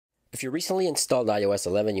If you recently installed iOS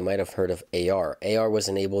 11, you might have heard of AR. AR was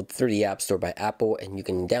enabled through the App Store by Apple, and you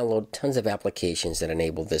can download tons of applications that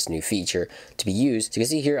enable this new feature to be used. So you can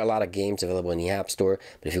see here a lot of games available in the App Store,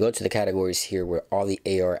 but if you go to the categories here where all the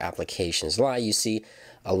AR applications lie, you see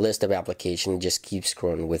a list of applications just keeps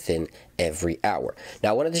growing within every hour. Now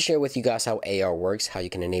I wanted to share with you guys how AR works, how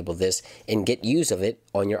you can enable this and get use of it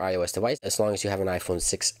on your iOS device as long as you have an iPhone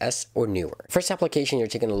 6s or newer. First application you're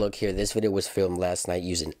taking a look here, this video was filmed last night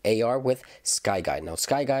using AR with Sky Guide. Now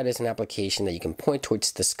Sky Guide is an application that you can point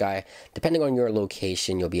towards the sky. Depending on your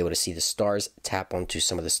location, you'll be able to see the stars, tap onto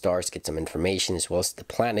some of the stars, get some information as well as the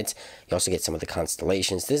planets. You also get some of the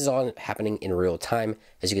constellations. This is all happening in real time.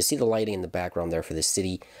 As you can see the lighting in the background there for the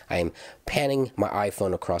city, I am panning my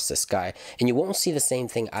iPhone across the sky, and you won't see the same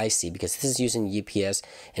thing I see because this is using GPS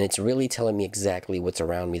and it's really telling me exactly what's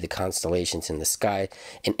around me, the constellations in the sky,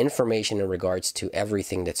 and information in regards to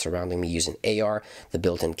everything that's surrounding me using AR, the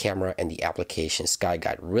built-in camera, and the application Sky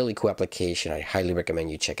Guide. Really cool application. I highly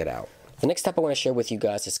recommend you check it out. The next step I want to share with you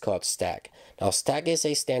guys is called Stack. Now Stack is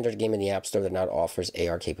a standard game in the App Store that now offers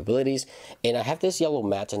AR capabilities, and I have this yellow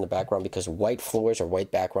mat in the background because white floors or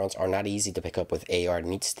white backgrounds are not easy to pick up with AR. It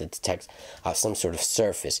needs to detect some sort of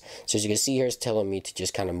surface. So as you can see here, it's telling me to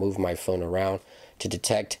just kind of move my phone around to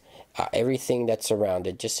detect everything that's around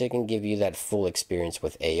it, just so it can give you that full experience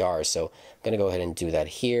with AR. So I'm going to go ahead and do that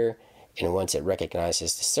here, and once it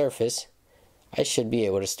recognizes the surface, I should be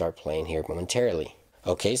able to start playing here momentarily.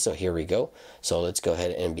 Okay, so here we go. So let's go ahead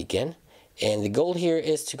and begin. And the goal here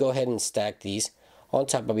is to go ahead and stack these on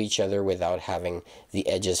top of each other without having the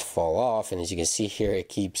edges fall off. And as you can see here, it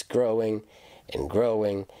keeps growing and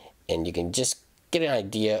growing, and you can just get an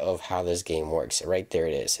idea of how this game works. Right there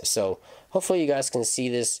it is. So hopefully you guys can see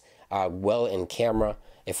this well in camera.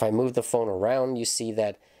 If I move the phone around, you see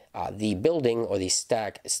that the building or the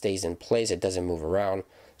stack stays in place. It doesn't move around.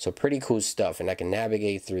 So pretty cool stuff, and I can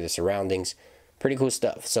navigate through the surroundings. Pretty cool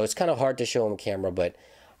stuff. So it's kind of hard to show on camera, but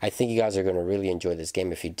I think you guys are going to really enjoy this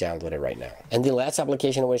game if you download it right now. And the last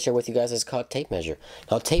application I want to share with you guys is called TapMeasure.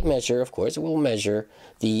 Now TapMeasure, of course, will measure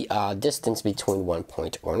the distance between one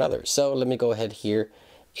point or another. So let me go ahead here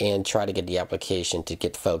and try to get the application to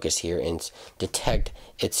get focus here and detect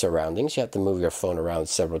its surroundings. You have to move your phone around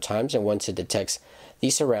several times, and once it detects the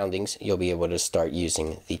surroundings, you'll be able to start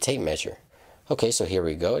using the tape measure. Okay, so here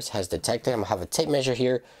we go. It has detected. I'm going to have a tape measure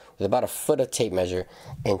here with about a foot of tape measure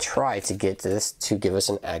and try to get this to give us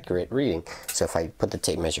an accurate reading. So if I put the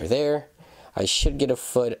tape measure there, I should get a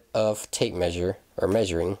foot of tape measure or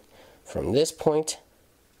measuring from this point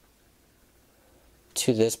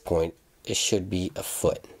to this point. It should be a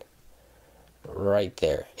foot right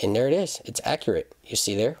there. And there it is. It's accurate. You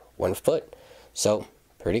see there, 1 foot. So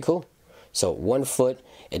pretty cool. So 1 foot,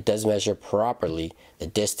 it does measure properly the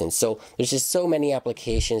distance. So there's just so many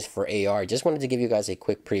applications for AR. Just wanted to give you guys a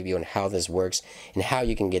quick preview on how this works and how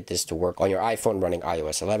you can get this to work on your iPhone running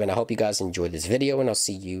iOS 11. I hope you guys enjoyed this video, and I'll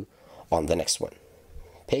see you on the next one.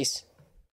 Peace.